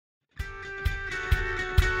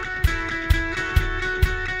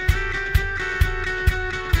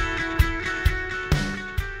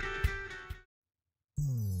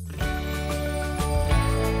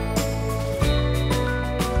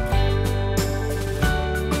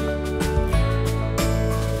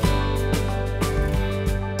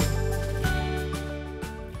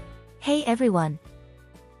everyone.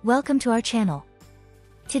 Welcome to our channel.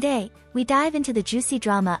 Today, we dive into the juicy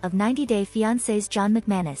drama of 90 Day Fiancé's John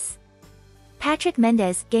McManus. Patrick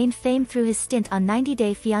Mendes gained fame through his stint on 90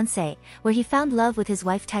 Day Fiancé, where he found love with his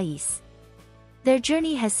wife Thais. Their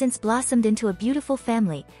journey has since blossomed into a beautiful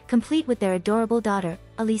family, complete with their adorable daughter,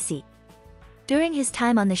 Aleesi. During his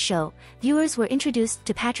time on the show, viewers were introduced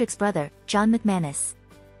to Patrick's brother, John McManus.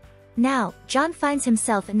 Now, John finds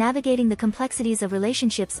himself navigating the complexities of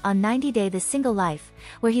relationships on 90 Day the Single Life,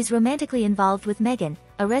 where he's romantically involved with Meghan,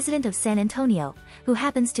 a resident of San Antonio, who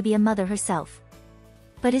happens to be a mother herself.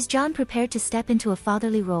 But is John prepared to step into a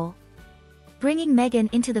fatherly role? Bringing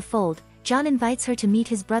Meghan into the fold, John invites her to meet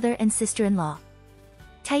his brother and sister-in-law.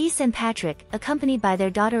 Thais and Patrick, accompanied by their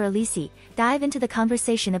daughter Aleesi, dive into the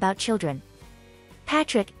conversation about children.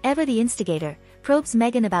 Patrick, ever the instigator, probes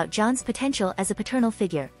Meghan about John's potential as a paternal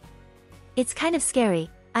figure. "It's kind of scary,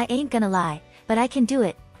 I ain't gonna lie, but I can do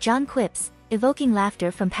it," John quips, evoking laughter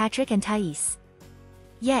from Patrick and Thais.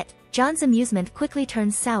 Yet, John's amusement quickly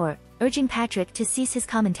turns sour, urging Patrick to cease his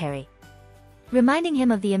commentary. Reminding him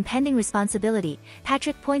of the impending responsibility,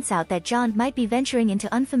 Patrick points out that John might be venturing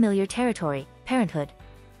into unfamiliar territory, parenthood.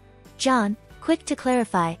 John, quick to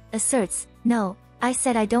clarify, asserts, "No, I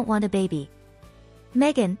said I don't want a baby."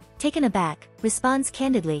 Meghan, taken aback, responds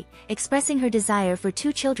candidly, expressing her desire for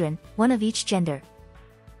 2 children, one of each gender.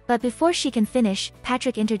 But before she can finish,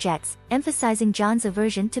 Patrick interjects, emphasizing John's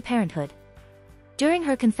aversion to parenthood. During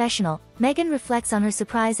her confessional, Meghan reflects on her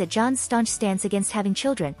surprise at John's staunch stance against having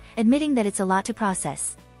children, admitting that it's a lot to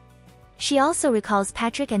process. She also recalls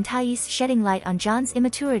Patrick and Thais shedding light on John's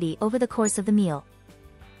immaturity over the course of the meal.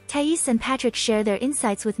 Thais and Patrick share their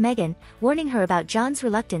insights with Meghan, warning her about John's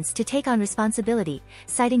reluctance to take on responsibility,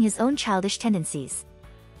 citing his own childish tendencies.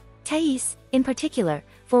 Thais, in particular,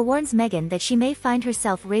 forewarns Meghan that she may find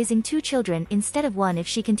herself raising 2 children instead of 1 if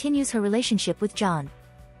she continues her relationship with John.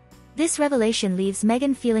 This revelation leaves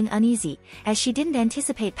Meghan feeling uneasy, as she didn't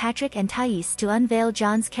anticipate Patrick and Thais to unveil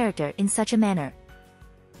John's character in such a manner.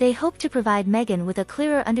 They hope to provide Meghan with a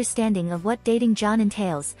clearer understanding of what dating John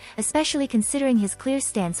entails, especially considering his clear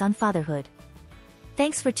stance on fatherhood.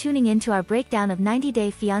 Thanks for tuning in to our breakdown of 90 Day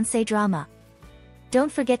Fiancé drama.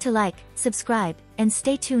 Don't forget to like, subscribe, and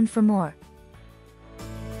stay tuned for more.